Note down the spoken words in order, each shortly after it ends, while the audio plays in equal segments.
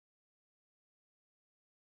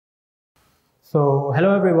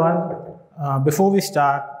Hello everyone. Before we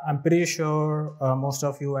start, I'm pretty sure most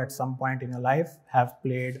of you at some point in your life have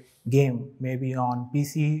played game, maybe on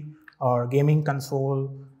PC or gaming console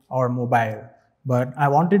or mobile. But I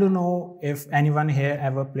wanted to know if anyone here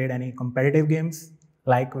ever played any competitive games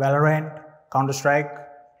like Valorant, Counter-Strike,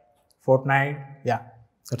 Fortnite. Yeah,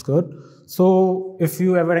 that's good. So if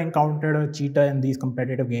you ever encountered a cheater in these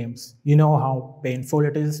competitive games, you know how painful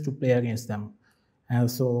it is to play against them. And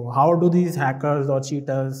so how do these hackers or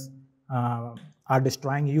cheaters are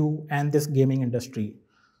destroying you and this gaming industry?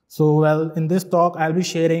 In this talk, I'll be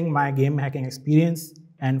sharing my game hacking experience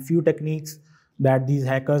and few techniques that these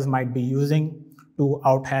hackers might be using to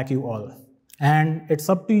out-hack you all. And it's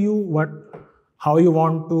up to you how you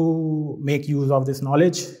want to make use of this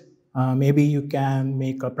knowledge. Maybe you can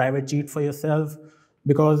make a private cheat for yourself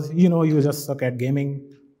because you just suck at gaming,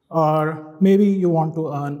 or maybe you want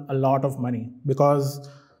to earn a lot of money because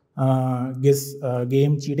this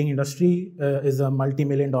game cheating industry is a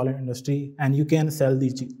multi-million-dollar industry, and you can sell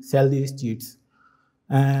these cheats.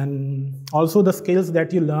 And also the skills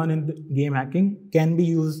that you learn in game hacking can be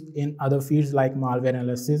used in other fields like malware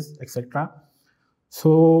analysis, etc.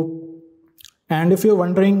 And if you're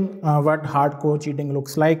wondering what hardcore cheating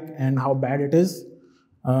looks like and how bad it is,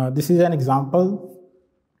 this is an example.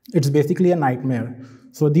 It's basically a nightmare.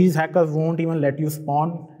 So these hackers won't even let you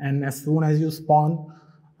spawn, and as soon as you spawn,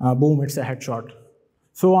 boom, it's a headshot.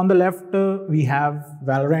 So on the left, we have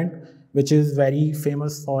Valorant, which is very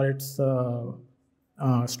famous for its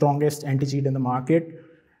strongest anti-cheat in the market.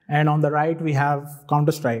 And on the right, we have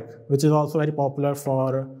Counter-Strike, which is also very popular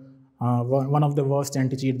for one of the worst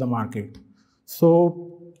anti-cheat in the market.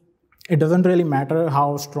 So it doesn't really matter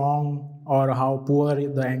how strong or how poor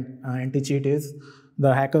the anti-cheat is,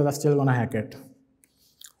 the hackers are still gonna hack it.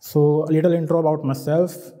 So a little intro about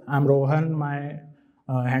myself. I'm Rohan, my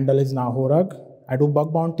handle is now Horag. I do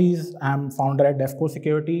bug bounties. I'm founder at Defco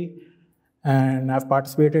Security, and I've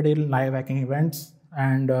participated in live hacking events.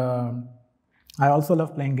 And I also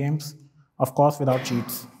love playing games, of course, without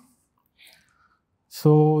cheats.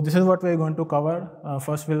 So this is what we're going to cover.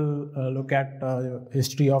 First, we'll look at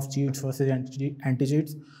history of cheats versus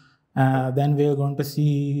anti-cheats. Then we're going to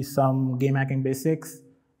see some game hacking basics.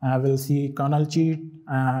 We'll see kernel cheat,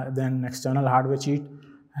 then external hardware cheat,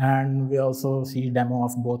 and we also see demo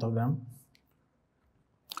of both of them.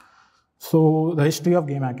 So the history of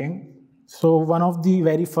game hacking. So one of the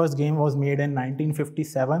very first game was made in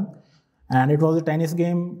 1957, and it was a tennis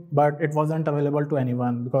game, but it wasn't available to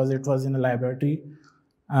anyone because it was in a laboratory.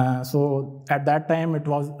 So at that time,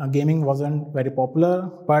 gaming wasn't very popular,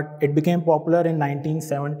 but it became popular in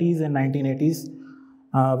 1970s and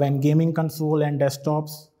 1980s when gaming console and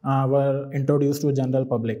desktops were introduced to the general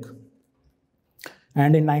public.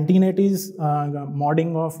 And in 1980s,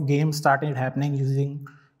 modding of games started happening using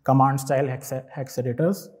command-style hex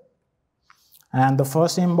editors. And the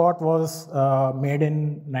first Aimbot was made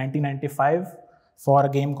in 1995 for a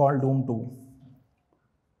game called Doom 2.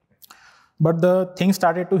 But the thing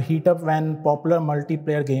started to heat up when popular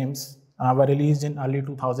multiplayer games were released in early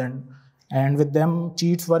 2000, and with them,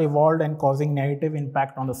 cheats were evolved and causing negative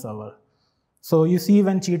impact on the server. So you see,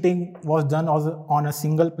 when cheating was done on a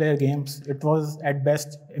single player games, it was at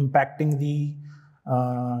best impacting the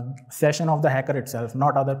session of the hacker itself,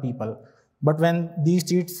 not other people. But when these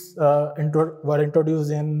cheats were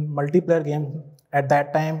introduced in multiplayer games, at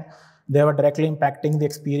that time, they were directly impacting the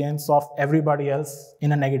experience of everybody else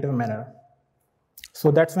in a negative manner. So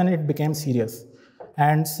that's when it became serious.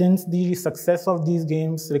 And since the success of these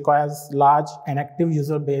games requires large and active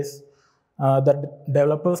user base, the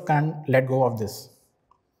developers can't let go of this.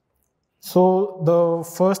 So the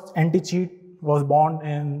first anti-cheat was born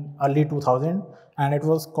in early 2000, and it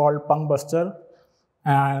was called Punk Buster.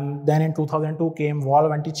 And then in 2002 came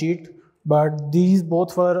Valve anti-cheat, but these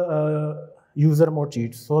both were user mode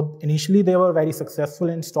cheats. So initially they were very successful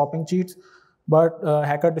in stopping cheats, but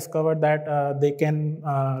hacker discovered that they can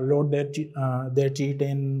load their cheat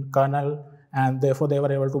in kernel, and therefore they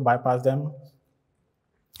were able to bypass them.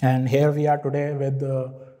 And here we are today with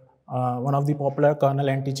one of the popular kernel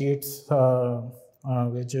anti-cheats,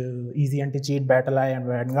 which is Easy Anti-Cheat, BattleEye, and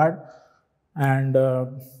Vanguard. And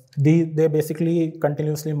they basically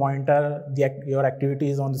continuously monitor your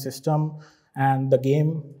activities on the system and the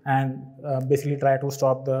game, and basically try to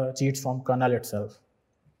stop the cheats from kernel itself.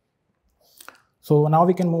 So now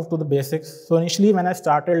we can move to the basics. So initially, when I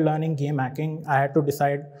started learning game hacking, I had to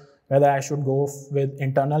decide whether I should go with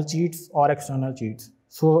internal cheats or external cheats.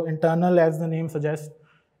 So internal, as the name suggests,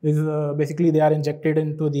 is basically they are injected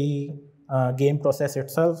into the game process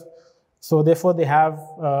itself. So therefore, they have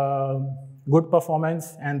good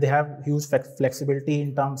performance, and they have huge flexibility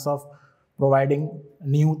in terms of providing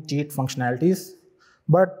new cheat functionalities.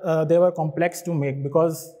 But they were complex to make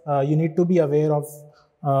because you need to be aware of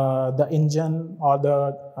the engine or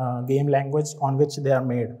the game language on which they are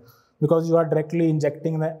made, because you are directly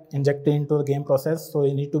injecting into the game process, so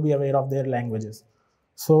you need to be aware of their languages.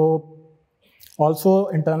 So also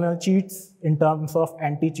internal cheats in terms of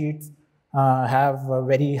anti-cheats have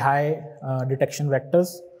very high detection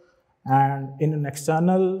vectors, and in an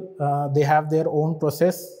external they have their own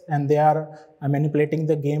process, and they are manipulating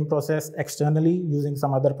the game process externally using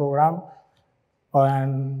some other program.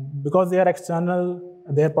 And because they are external,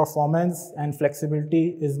 their performance and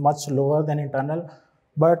flexibility is much lower than internal,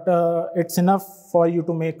 but it's enough for you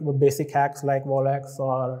to make basic hacks like Wallhacks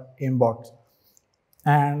or Aimbot.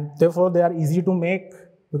 And therefore they are easy to make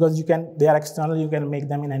because they are external, you can make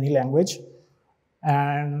them in any language.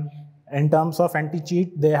 And in terms of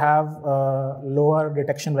anti-cheat, they have lower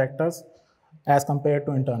detection vectors as compared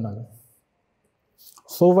to internal.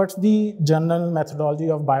 So what's the general methodology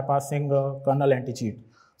of bypassing kernel anti-cheat?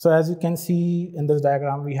 So as you can see in this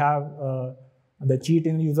diagram, we have the cheat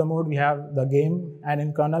in user mode, we have the game, and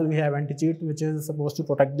in kernel we have anti-cheat, which is supposed to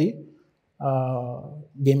protect the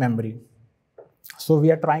game memory. So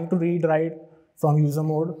we are trying to read write from user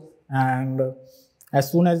mode, and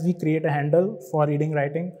as soon as we create a handle for reading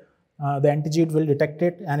writing, the anti-cheat will detect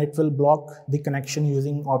it and it will block the connection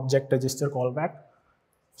using object register callback.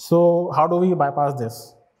 So how do we bypass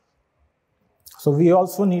this? So we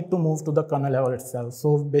also need to move to the kernel level itself.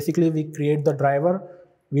 So basically we create the driver,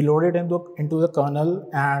 we load it into the kernel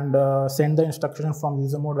and send the instruction from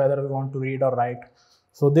user mode whether we want to read or write.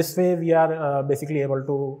 So this way we are basically able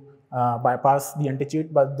to bypass the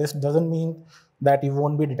anti-cheat, but this doesn't mean that you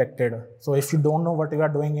won't be detected. So if you don't know what you are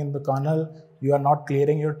doing in the kernel, you are not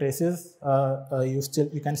clearing your traces,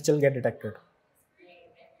 you can still get detected.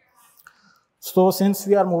 So since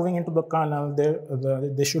we are moving into the kernel,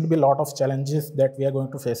 there should be a lot of challenges that we are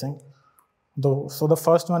going to facing. So the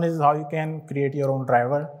first one is how you can create your own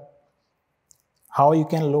driver, how you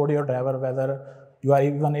can load your driver, whether you are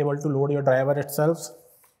even able to load your driver itself,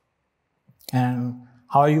 and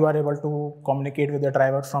how you are able to communicate with the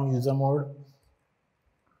driver from user mode,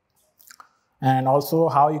 and also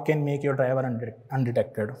how you can make your driver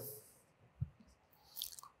undetected.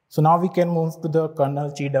 So now we can move to the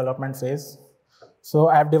kernel cheat development phase. So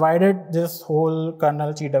I've divided this whole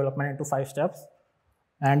kernel cheat development into 5 steps.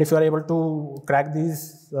 And if you are able to crack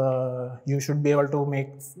these, you should be able to make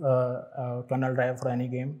a kernel driver for any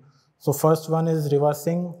game. So first one is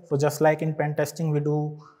reversing. So just like in pen testing, we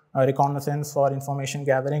do reconnaissance for information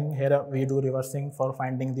gathering. Here we do reversing for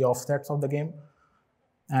finding the offsets of the game.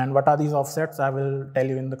 And what are these offsets? I will tell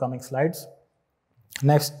you in the coming slides.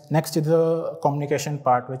 Next is the communication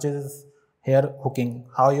part, which is here hooking.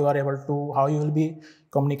 How you will be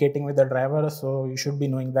communicating with the driver. So you should be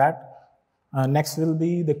knowing that. Next will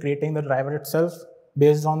be the creating the driver itself.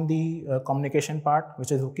 Based on the communication part,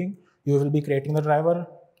 which is hooking, you will be creating the driver.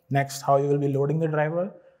 Next, how you will be loading the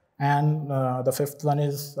driver. And the 5th one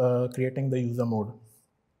is creating the user mode.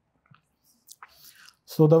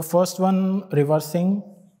 So the first one, reversing.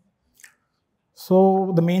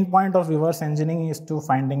 So the main point of reverse engineering is to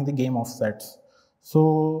finding the game offsets.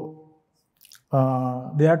 So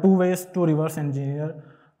there are 2 ways to reverse engineer.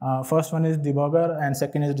 First one is debugger and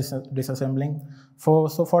second is disassembling. So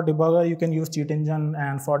for debugger, you can use cheat engine,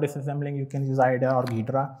 and for disassembling, you can use IDEA or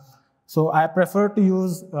Ghidra. So I prefer to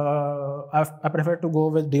go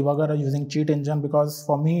with debugger using cheat engine because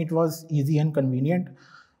for me it was easy and convenient.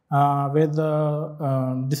 With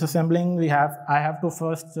disassembling, I have to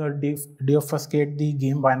first deobfuscate the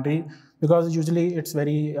game binary because usually it's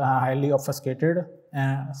very highly obfuscated.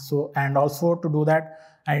 And also to do that,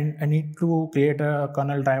 I need to create a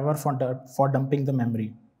kernel driver for dumping the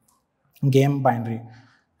memory, game binary.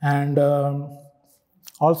 And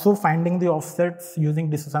also finding the offsets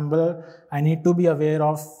using disassembler, I need to be aware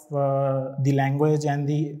of the language and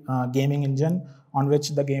the gaming engine on which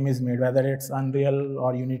the game is made, whether it's Unreal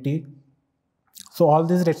or Unity. So all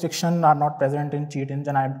these restrictions are not present in cheat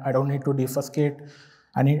engine. I don't need to defuscate.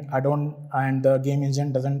 And the game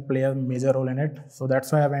engine doesn't play a major role in it. So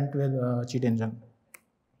that's why I went with cheat engine.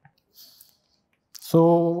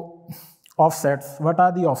 So offsets, what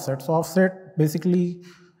are the offsets? So offset basically,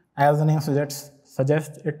 as the name suggests,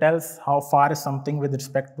 it tells how far is something with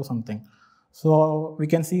respect to something. So we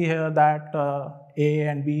can see here that A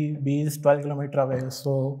and B is 12 kilometers away.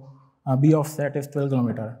 So B offset is 12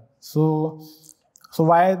 kilometers. So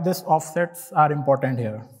why these offsets are important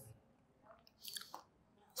here?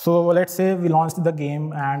 So let's say we launched the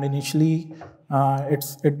game and initially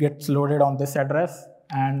it gets loaded on this address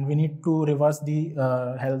and we need to reverse the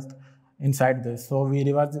health inside this. So we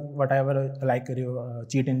reverse whatever like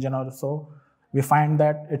cheat engine or so. We find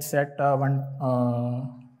that it's at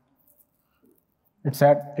it's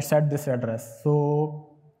at this address.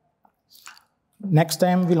 So next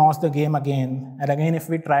time we launch the game again, and again if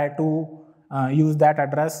we try to use that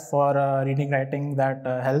address for reading, writing that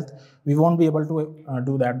health, we won't be able to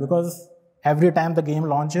do that because every time the game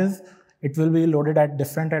launches, it will be loaded at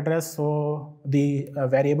different address. So the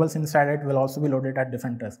variables inside it will also be loaded at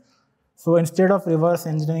different address. So instead of reverse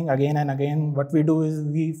engineering again and again, what we do is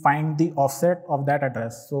we find the offset of that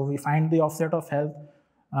address. So we find the offset of health,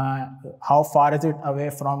 how far is it away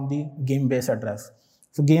from the game-based address.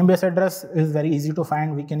 So game-based address is very easy to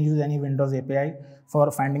find. We can use any Windows API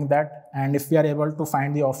for finding that. And if we are able to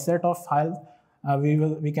find the offset of health,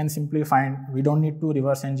 we can simply find, we don't need to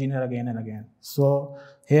reverse engineer again and again. So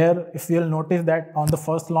here, if you'll notice that on the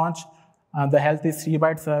first launch, the health is 3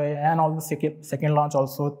 bytes away, and on the second launch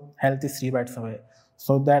also, health is 3 bytes away.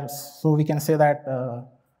 So we can say that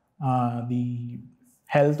the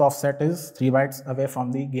health offset is 3 bytes away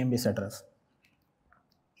from the game-based address.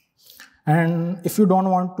 And if you don't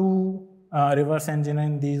want to reverse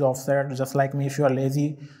engineer these offsets, just like me, if you are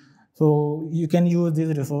lazy, so you can use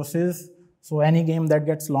these resources. So any game that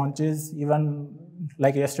gets launches, even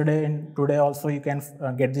like yesterday and today also, you can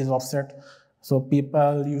get these offset. So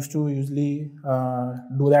people used to usually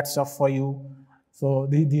do that stuff for you. So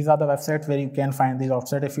these are the websites where you can find these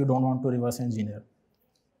offset if you don't want to reverse engineer.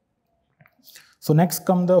 So next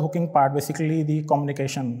come the hooking part, basically the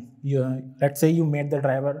communication. Let's say you made the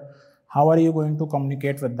driver. How are you going to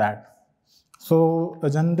communicate with that? So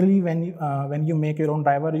generally, when you make your own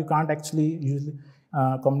driver, you can't actually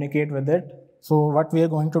communicate with it. So what we are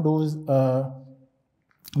going to do is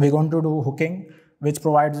we're going to do hooking, which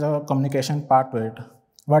provides a communication part to it.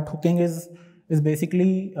 What hooking is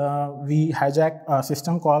basically we hijack a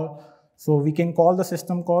system call. So we can call the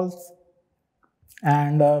system calls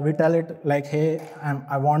and we tell it like, hey,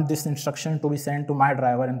 I want this instruction to be sent to my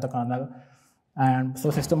driver in the kernel. And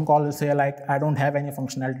so system call will say like, I don't have any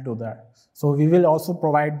functionality to do that. So we will also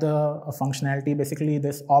provide the functionality, basically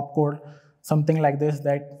this opcode, something like this,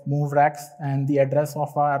 that move racks and the address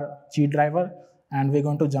of our cheat driver, and we're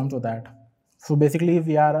going to jump to that. So basically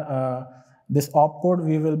we are, this opcode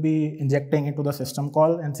we will be injecting into the system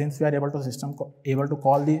call, and since we are able to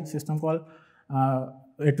call the system call,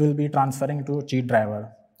 it will be transferring to cheat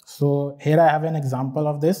driver. So here I have an example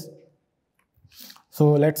of this.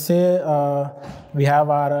 So let's say we have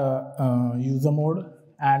our user mode,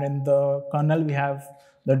 and in the kernel we have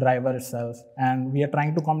the driver itself, and we are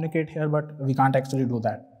trying to communicate here, but we can't actually do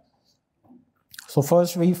that. So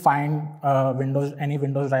first we find any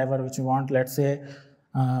Windows driver which we want. Let's say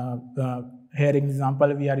here in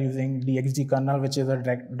example we are using DXD kernel, which is a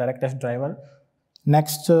DirectX driver.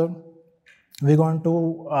 Next we're going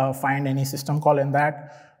to find any system call in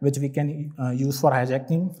that which we can use for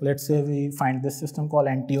hijacking. Let's say we find this system call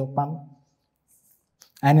anti-open,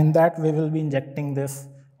 and in that we will be injecting this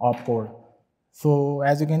opcode. So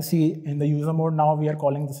as you can see in the user mode, now we are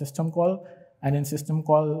calling the system call, and in system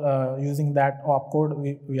call using that opcode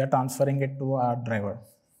we are transferring it to our driver.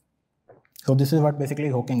 So this is what basically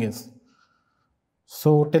hooking is.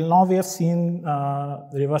 So till now we have seen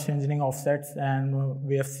reverse engineering offsets, and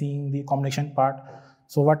we have seen the combination part.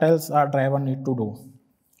 So what else our driver need to do?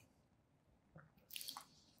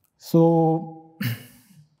 So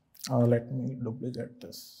let me duplicate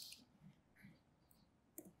this.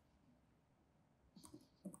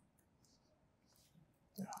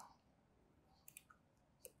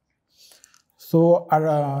 So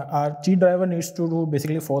our cheat driver needs to do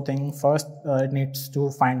basically 4 things. First, it needs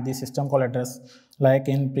to find the system call address. Like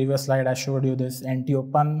in previous slide, I showed you this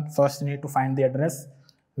anti-open. First, you need to find the address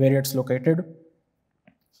where it's located.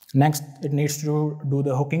 Next, it needs to do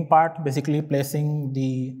the hooking part, basically placing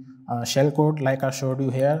the shell code like I showed you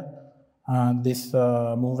here, this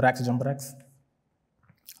move racks, jump racks.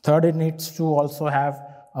 Third, it needs to also have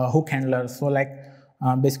a hook handler. So like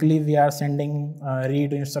basically we are sending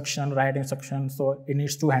read instruction, write instruction, so it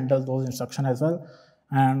needs to handle those instructions as well.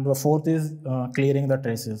 And the fourth is clearing the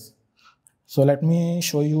traces. So let me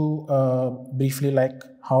show you briefly like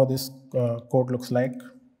how this code looks like.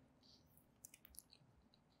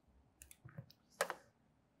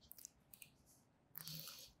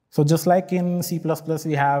 So just like in C++,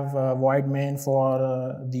 we have void main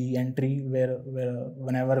for the entry where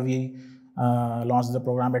whenever we launch the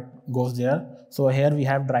program, it goes there. So here we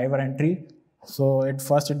have driver entry. So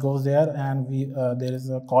first it goes there, and there is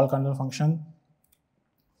a call kernel function.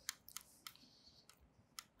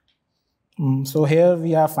 So here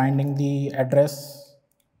we are finding the address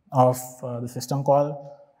of the system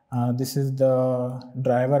call. This is the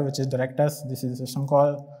driver which is directus. This is the system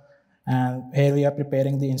call. And here we are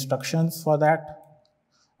preparing the instructions for that,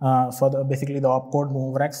 for basically the opcode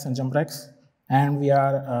move rex and jump rex. And we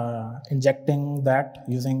are injecting that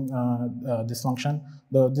using this function.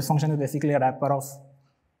 This function is basically a wrapper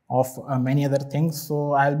of many other things.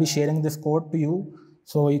 So I'll be sharing this code to you,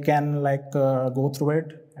 so you can go through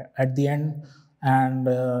it at the end.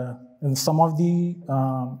 And some of the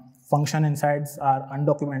function insides are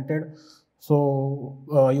undocumented,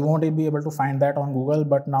 so you won't be able to find that on Google.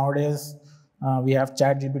 But nowadays we have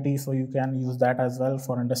ChatGPT, so you can use that as well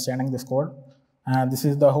for understanding this code. And this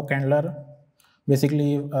is the hook handler.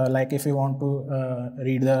 Basically, like if you want to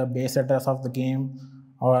read the base address of the game,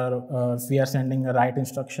 or if we are sending a write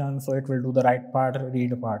instruction, so it will do the write part,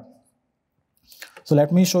 read part. So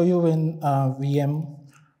let me show you in VM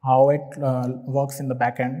how it works in the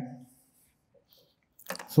backend.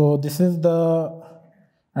 So this is the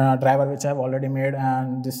driver which I've already made,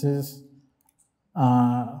 and this is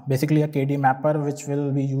basically a KD mapper which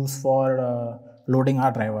will be used for loading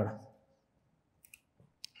our driver.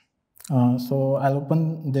 So I'll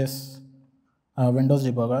open this Windows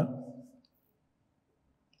debugger.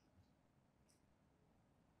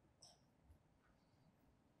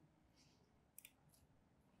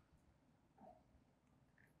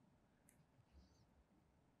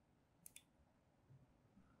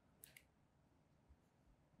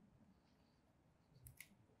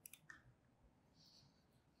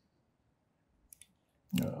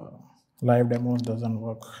 Live demos doesn't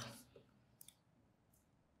work.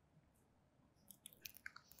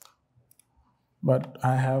 But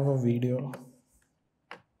I have a video.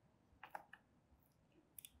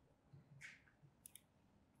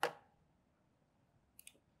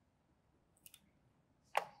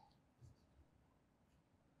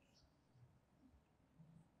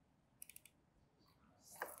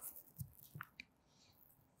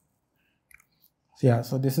 Yeah,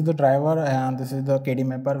 so this is the driver, and this is the KD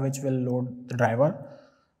mapper which will load the driver.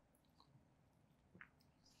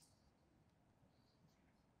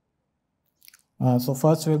 So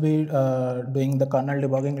first we'll be doing the kernel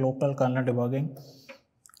debugging, local kernel debugging,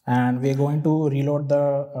 and we're going to reload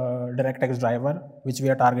the DirectX driver which we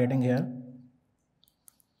are targeting here.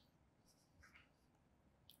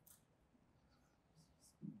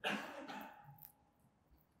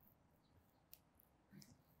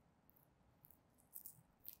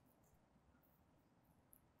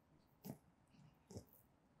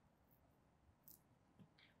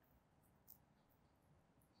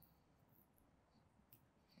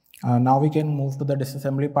 Now we can move to the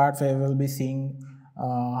disassembly part, where we will be seeing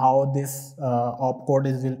how this opcode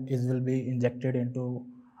will be injected into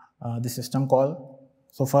the system call.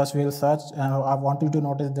 So first we'll search, and I want you to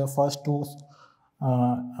notice the first two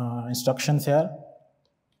instructions here,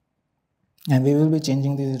 and we will be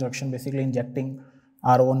changing this instruction, basically injecting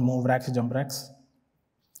our own move rex, jump rex.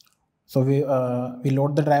 So we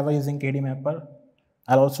load the driver using KD mapper.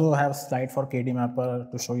 I'll also have a slide for KD mapper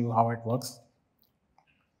to show you how it works.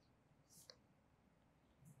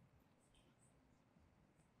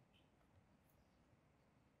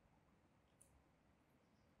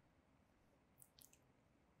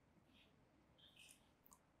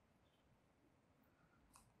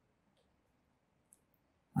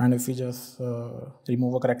 And if we just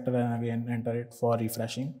remove a character and again enter it for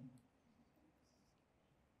refreshing.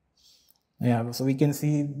 Yeah, so we can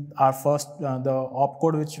see our first, the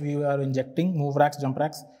opcode which we are injecting, move rex, jump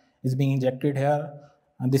rex, is being injected here.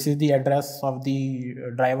 And this is the address of the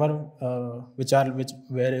driver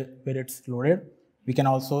where it's loaded. We can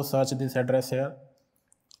also search this address here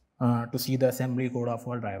to see the assembly code of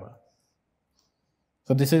our driver.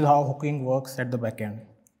 So this is how hooking works at the backend.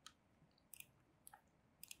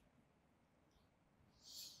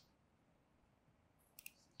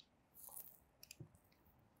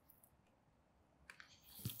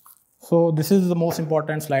 So this is the most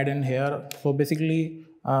important slide in here. So basically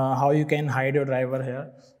how you can hide your driver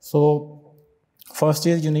here. So first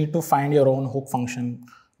is you need to find your own hook function.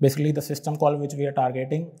 Basically the system call which we are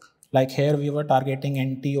targeting, like here we were targeting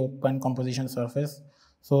NT open composition surface.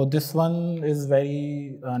 So this one is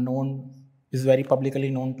very very publicly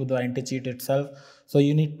known to the NT cheat itself. So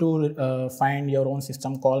you need to find your own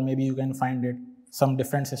system call. Maybe you can find it some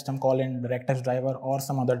different system call in DirectX driver or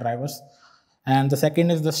some other drivers. And the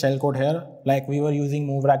second is the shellcode here, like we were using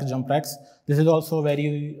move rex, jump rex. This is also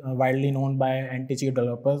very widely known by anti-cheat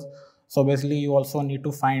developers. So basically you also need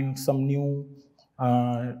to find some new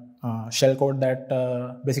shellcode that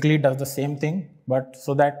basically does the same thing, but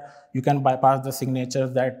so that you can bypass the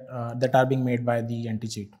signatures that are being made by the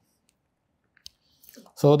anti-cheat.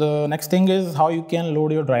 So the next thing is how you can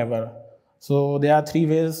load your driver. So there are 3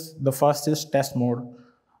 ways. The first is test mode,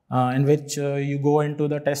 in which you go into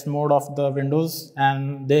the test mode of the Windows,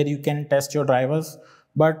 and there you can test your drivers.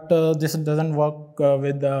 But this doesn't work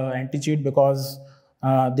with the anti-cheat, because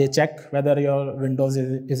they check whether your Windows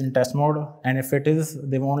is in test mode, and if it is,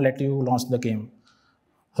 they won't let you launch the game.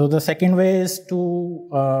 So the second way is to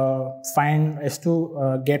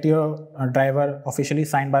get your driver officially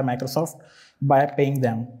signed by Microsoft by paying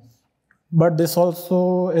them. But this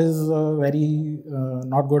also is very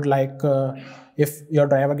not good. Like if your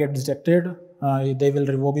driver gets rejected, they will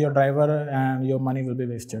revoke your driver and your money will be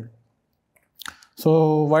wasted.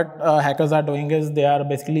 So what hackers are doing is they are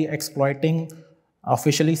basically exploiting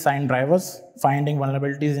officially signed drivers, finding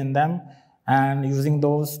vulnerabilities in them, and using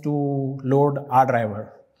those to load our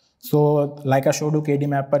driver. So like I showed you KD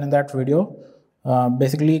Mapper in that video,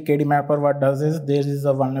 basically KD Mapper what does is there is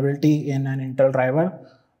a vulnerability in an Intel driver,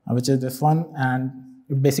 which is this one, and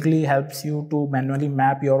it basically helps you to manually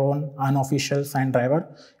map your own unofficial signed driver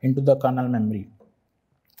into the kernel memory.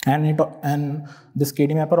 And this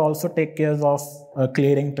KD Mapper also takes care of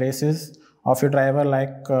clearing traces of your driver,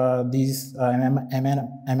 like these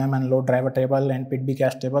mm unload driver table and pitb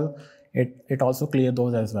cache table. It also clears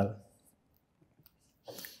those as well.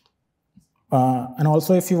 And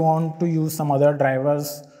also, if you want to use some other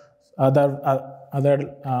drivers, other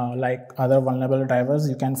vulnerable drivers,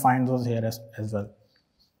 you can find those here as well.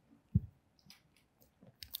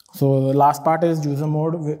 So the last part is user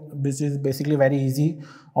mode, which is basically very easy.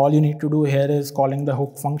 All you need to do here is calling the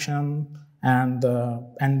hook function, and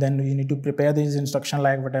then you need to prepare these instructions,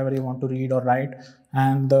 like whatever you want to read or write,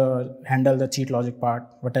 and handle the cheat logic part,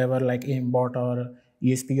 whatever like Aimbot or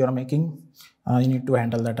ESP you're making, you need to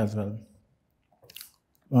handle that as well.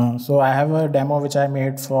 So I have a demo which I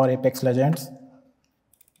made for Apex Legends.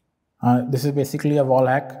 This is basically a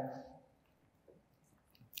Wallhack.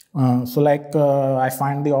 I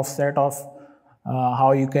find the offset of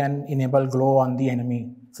how you can enable glow on the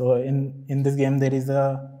enemy. So in this game there is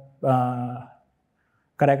a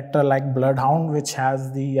character like Bloodhound, which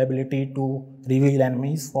has the ability to reveal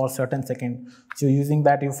enemies for certain seconds. So using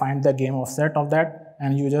that, you find the game offset of that,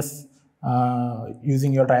 and you just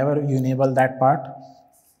using your driver, you enable that part.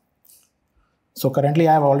 So currently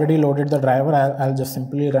I have already loaded the driver. I'll just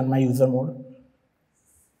simply run my user mode.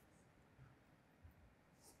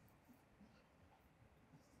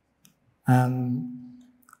 And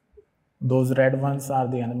those red ones are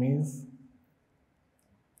the enemies.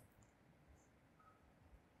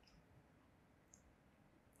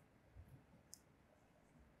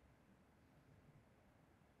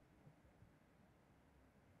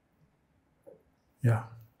 Yeah.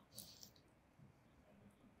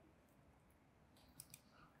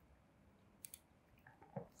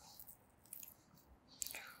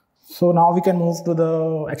 So now we can move to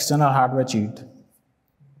the external hardware cheat.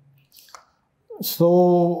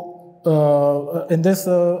 So in this,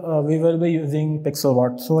 we will be using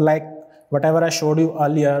PixelBot. So like whatever I showed you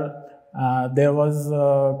earlier, there was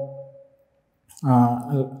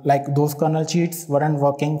like those kernel cheats weren't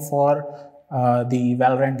working for the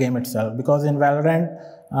Valorant game itself, because in Valorant,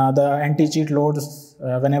 the anti-cheat loads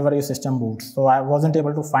whenever your system boots. So I wasn't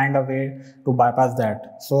able to find a way to bypass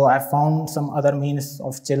that. So I found some other means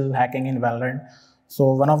of chill hacking in Valorant.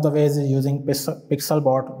 So one of the ways is using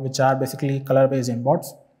PixelBot, which are basically color-based aimbots.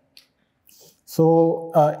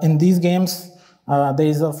 So in these games, there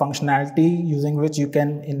is a functionality using which you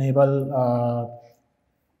can enable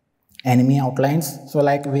enemy outlines. So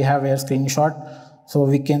like we have here screenshot. So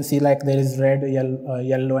we can see like there is red,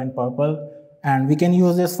 yellow and purple. And we can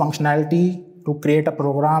use this functionality to create a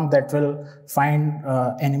program that will find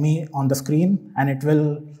enemy on the screen, and it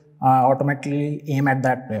will automatically aim at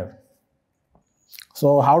that player.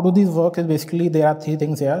 So how do these work is basically there are 3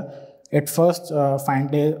 things here. It first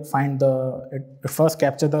first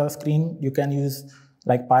capture the screen. You can use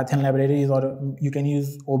like Python libraries, or you can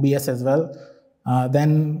use OBS as well.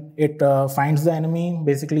 Then it finds the enemy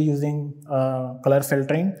basically using color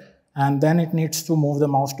filtering, and then it needs to move the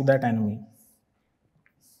mouse to that enemy.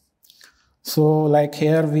 So like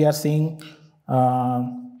here we are seeing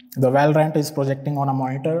the Valorant is projecting on a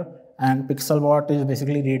monitor, and PixelBot is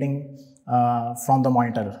basically reading from the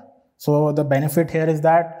monitor. So the benefit here is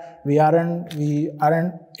that we aren't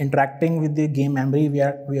interacting with the game memory.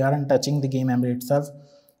 We aren't touching the game memory itself.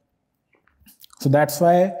 So that's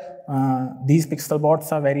why these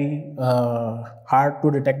PixelBots are very hard to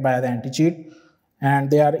detect by the anti-cheat, and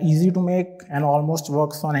they are easy to make and almost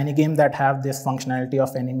works on any game that have this functionality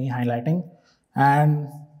of enemy highlighting. And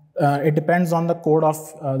it depends on the code of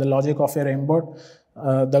the logic of your aimbot.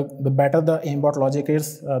 The better the aimbot logic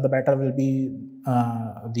is, the better will be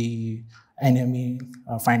the enemy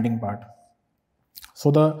finding part. So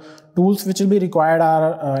the tools which will be required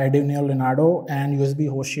are Arduino Leonardo and USB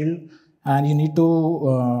host shield, and you need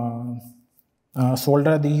to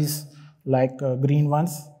solder these like green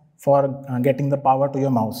ones for getting the power to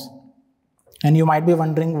your mouse. And you might be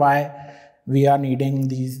wondering why we are needing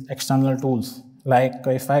these external tools. Like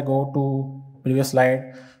if I go to previous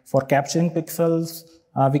slide, for capturing pixels,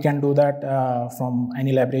 we can do that from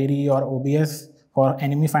any library or OBS. For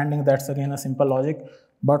enemy finding, that's again a simple logic.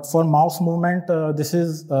 But for mouse movement, this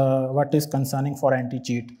is what is concerning for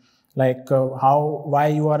anti-cheat. Like why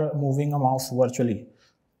you are moving a mouse virtually.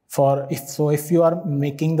 If you are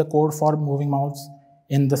making the code for moving mouse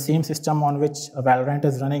in the same system on which Valorant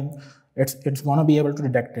is running, it's going to be able to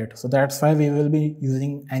detect it. So that's why we will be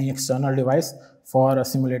using any external device for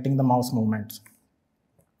simulating the mouse movements.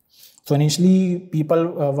 So initially,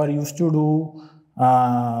 people were used to do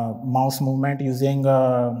mouse movement using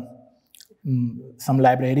some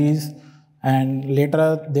libraries, and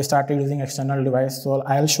later they started using external device. So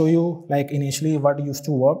I'll show you like initially what used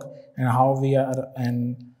to work and how we are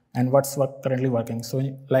and what's currently working. So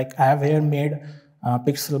like I have here made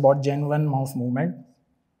Pixelbot Gen 1 mouse movement.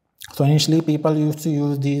 So initially people used to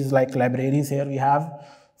use these like libraries here we have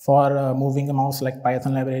for moving a mouse, like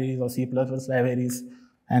Python libraries or C++ libraries.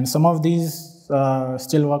 And some of these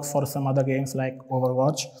still work for some other games like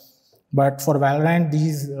Overwatch. But for Valorant,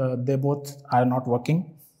 these they both are not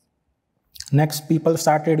working. Next, people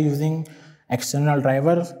started using external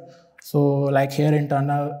drivers. So like here,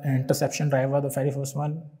 internal interception driver, the very first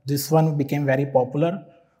one, this one became very popular.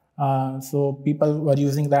 So people were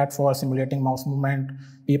using that for simulating mouse movement.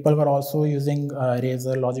 People were also using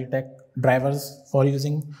Razer, Logitech drivers for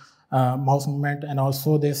using mouse movement, and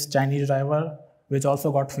also this Chinese driver, which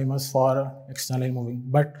also got famous for externally moving.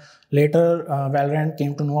 But later, Valorant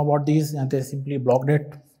came to know about these and they simply blocked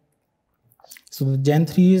it. So the Gen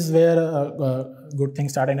 3 is where good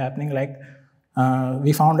things started happening. Like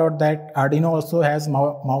we found out that Arduino also has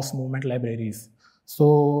mouse movement libraries.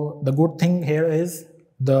 So the good thing here is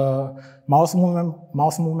the mouse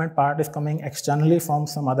movement part is coming externally from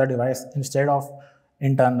some other device instead of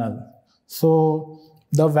internal. So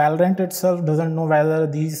the Valorant itself doesn't know whether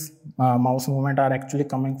these mouse movement are actually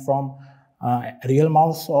coming from real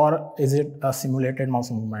mouse or is it a simulated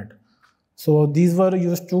mouse movement. So these were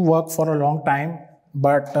used to work for a long time,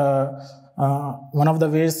 but one of the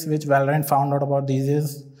ways which Valorant found out about these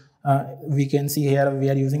is we can see here we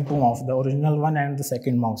are using two mouse, the original one and the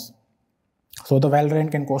second mouse. So the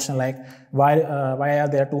Valorant can question like, why are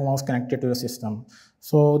there two mouse connected to your system?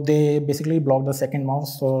 So they basically block the second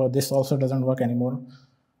mouse, so this also doesn't work anymore.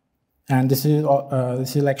 And this is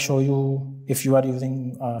like show you if you are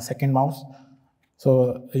using second mouse.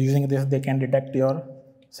 So using this, they can detect your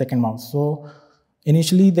second mouse. So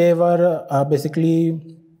initially they were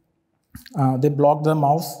basically they blocked the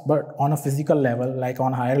mouse, but on a physical level, like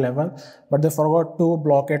on higher level, but they forgot to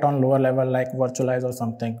block it on lower level, like virtualize or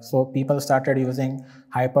something. So people started using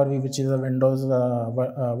Hyper-V, which is a Windows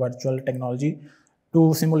virtual technology,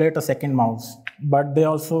 to simulate a second mouse. But they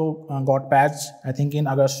also got patched, I think in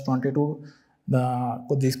August 22,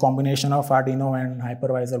 this combination of Arduino and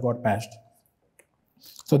hypervisor got patched.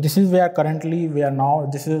 So this is where currently we are now.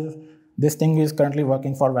 This thing is currently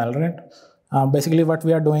working for Valorant. Basically what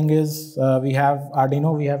we are doing is we have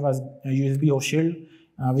Arduino, we have a USB host shield.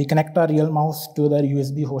 We connect our real mouse to the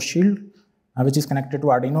USB host shield, which is connected to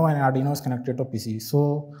Arduino, and Arduino is connected to PC.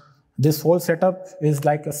 So this whole setup is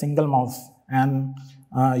like a single mouse, and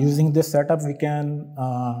using this setup we can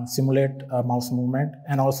simulate a mouse movement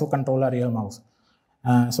and also control a real mouse.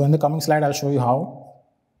 So in the coming slide I'll show you how.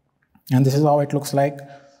 And this is how it looks like.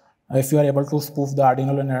 If you are able to spoof the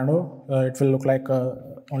Arduino Leonardo, it will look like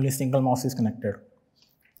only single mouse is connected.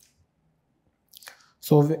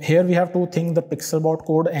 So here we have two things, the Pixelbot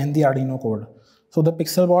code and the Arduino code. So the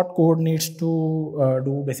Pixelbot code needs to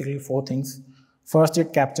do basically four things. First,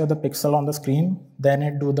 it captures the pixel on the screen, then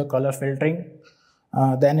it do the color filtering,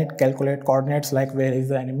 then it calculate coordinates like where is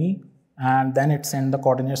the enemy, and then it send the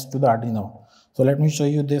coordinates to the Arduino. So let me show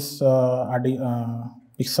you this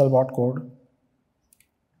Pixelbot code.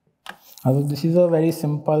 This is a very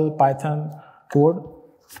simple Python code.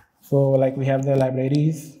 So like we have the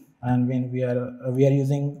libraries, and when we are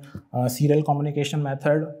using a serial communication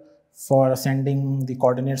method for sending the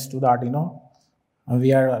coordinates to the Arduino.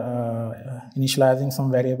 We are initializing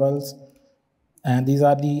some variables, and these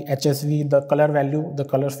are the HSV, the color value, the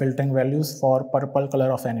color filtering values for purple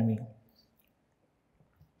color of enemy.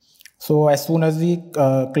 So as soon as we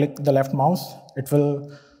click the left mouse, it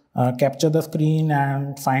will capture the screen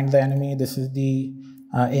and find the enemy. This is the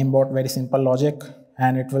aimbot, very simple logic,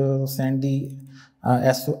 and it will send the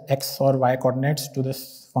x or y coordinates to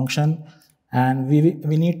this function, and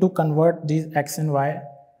we need to convert these x and y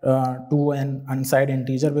to an unsigned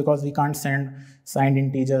integer, because we can't send signed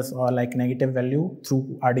integers or like negative value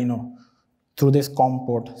through Arduino through this COM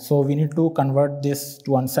port. So we need to convert this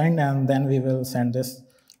to unsigned, and then we will send this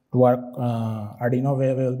to our Arduino,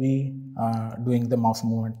 where we will be doing the mouse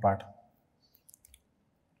movement part.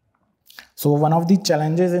 So one of the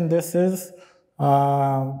challenges in this is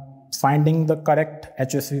finding the correct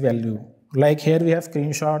HSV value. Like here we have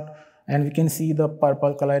screenshot and we can see the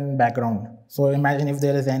purple color in background. So imagine if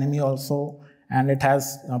there is enemy also and it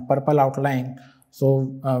has a purple outline.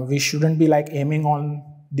 So we shouldn't be like aiming on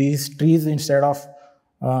these trees instead of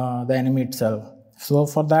the enemy itself. So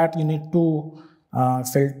for that you need to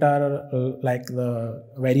filter like the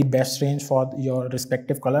very best range for your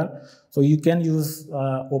respective color. So you can use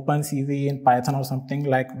OpenCV in Python or something,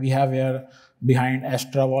 like we have here behind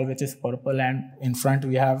Astra wall, which is purple, and in front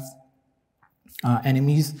we have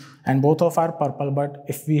enemies, and both of are purple. But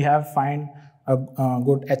if we have find a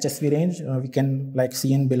good HSV range, we can like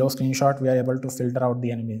see in below screenshot, we are able to filter out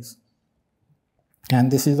the enemies.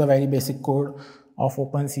 And this is a very basic code of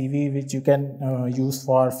OpenCV, which you can use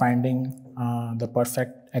for finding the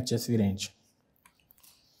perfect HSV range.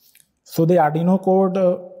 So the Arduino code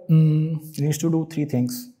needs to do three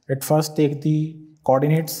things. It first takes the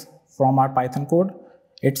coordinates from our Python code.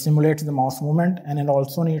 It simulates the mouse movement, and it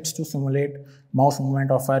also needs to simulate mouse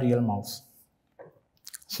movement of a real mouse.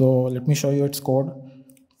 So let me show you its code.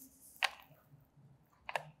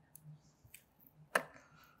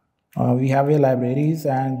 We have a libraries,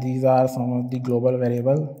 and these are some of the global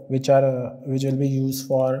variables which will be used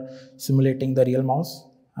for simulating the real mouse.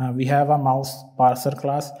 We have a mouse parser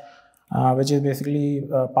class, which is basically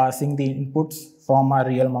parsing the inputs from our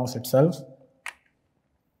real mouse itself.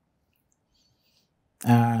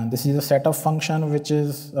 And this is a setup function which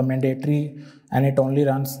is mandatory, and it only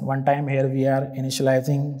runs one time. Here we are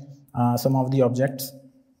initializing some of the objects.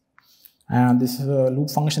 And this loop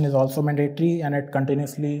function is also mandatory, and it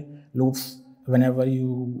continuously loops whenever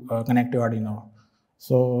you connect to Arduino.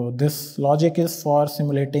 So this logic is for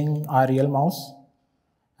simulating our real mouse,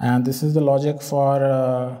 and this is the logic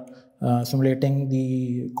for simulating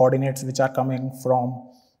the coordinates which are coming from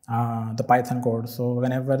the Python code. So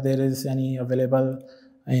whenever there is any available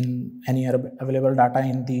data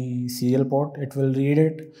in the serial port, it will read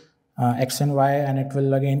it x and y, and it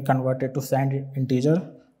will again convert it to signed integer,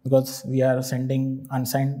 because we are sending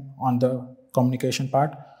unsigned on the communication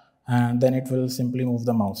part, and then it will simply move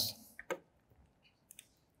the mouse.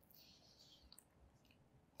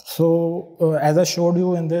 So as I showed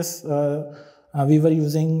you in this, we were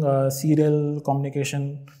using serial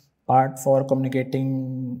communication part for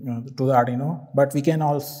communicating to the Arduino, but we can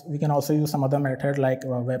also use some other method like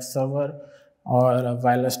a web server or a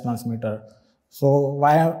wireless transmitter. So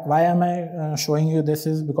why am I showing you this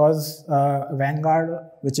is because Vanguard,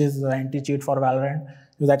 which is the anti-cheat for Valorant,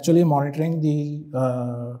 is actually monitoring the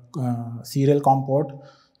serial COM port.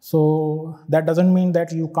 So that doesn't mean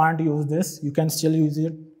that you can't use this. You can still use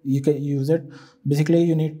it. You can use it. Basically,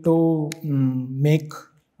 you need to make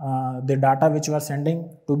the data which you are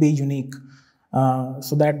sending to be unique,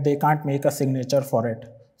 so that they can't make a signature for it.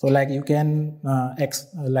 So like you can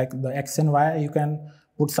like the x and y, you can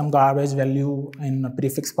put some garbage value in the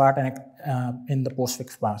prefix part and in the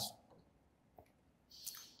postfix part.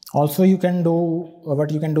 Also, what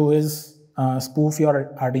you can do is spoof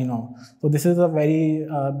your Arduino. So this is a very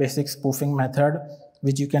basic spoofing method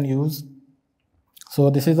which you can use. So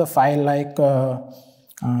this is a file like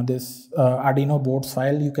this Arduino boards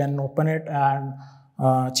file. You can open it and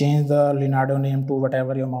change the Leonardo name to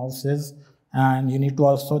whatever your mouse is, and you need to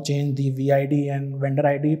also change the VID and vendor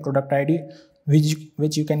ID, product ID,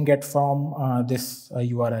 which you can get from this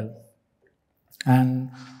URL.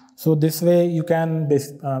 And so this way you can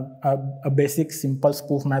a basic simple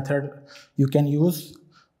spoof method you can use.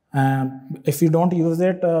 If you don't use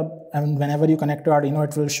it, and whenever you connect to Arduino,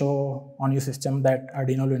 it will show on your system that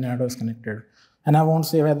Arduino Leonardo is connected. And I won't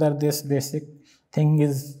say whether this basic thing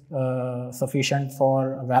is sufficient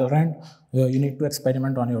for Valorant. You need to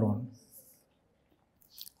experiment on your own.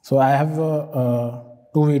 So I have 2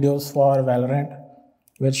 videos for Valorant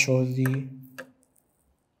which shows the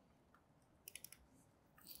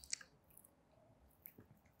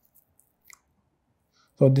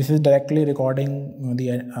so this is directly recording the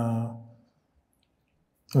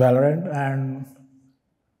Valorant, and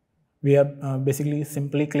we are basically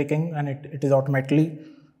simply clicking, and it is automatically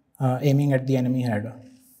aiming at the enemy head.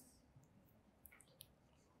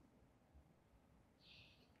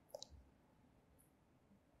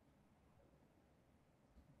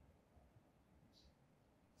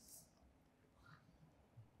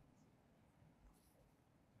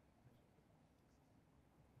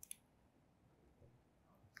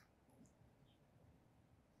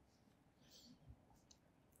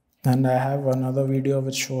 And I have another video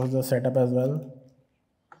which shows the setup as well.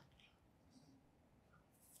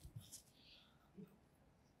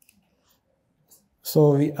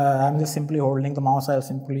 So I'm just simply holding the mouse. I'll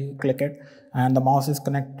simply click it, and the mouse is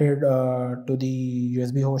connected to the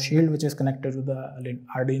USB host shield, which is connected to the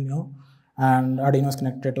Arduino, and Arduino is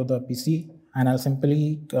connected to the PC. And I'll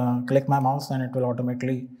simply click my mouse, and it will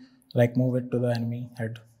automatically move it to the enemy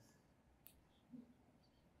head.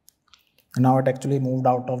 And now it actually moved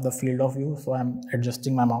out of the field of view, so I'm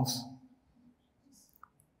adjusting my mouse.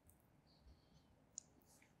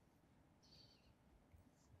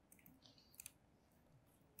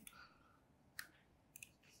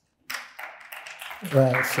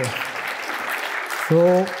 Well,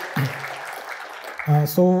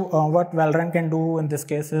 what Valorant can do in this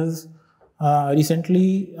case is,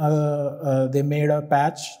 recently they made a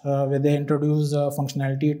patch where they introduced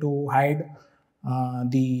functionality to hide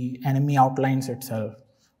the enemy outlines itself.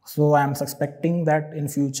 So I'm suspecting that in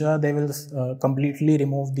future they will completely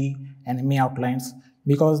remove the enemy outlines,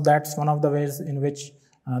 because that's one of the ways in which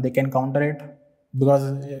they can counter it. Because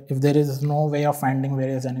if there is no way of finding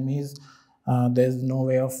various enemies, there's no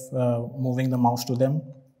way of moving the mouse to them.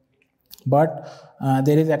 But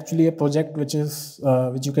there is actually a project which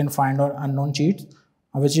you can find on unknown cheats,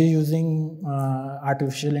 which is using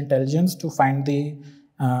artificial intelligence to find the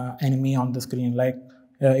enemy on the screen.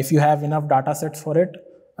 If you have enough data sets for it,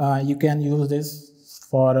 you can use this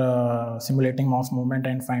for simulating mouse movement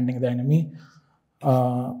and finding the enemy.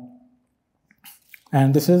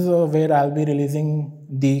 And this is where I'll be releasing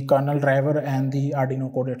the kernel driver and the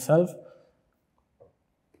Arduino code itself.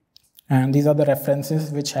 And these are the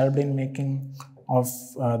references which helped in making of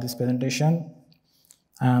this presentation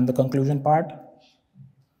and the conclusion part.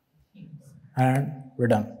 And we're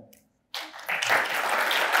done.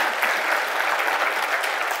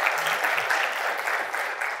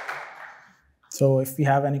 So if we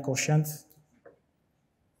have any questions,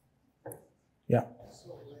 yeah. So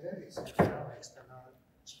where is external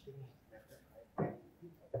cheating method?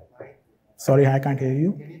 Sorry, I can't hear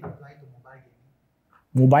you. Can it apply to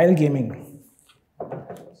mobile gaming? Mobile gaming.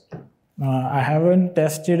 I haven't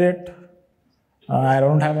tested it. I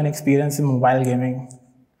don't have an experience in mobile gaming.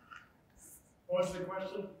 What's the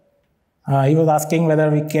question? He was asking whether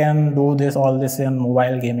we can do all this in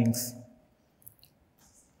mobile gamings.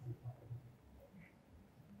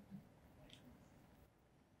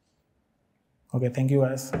 Okay, thank you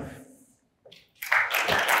guys.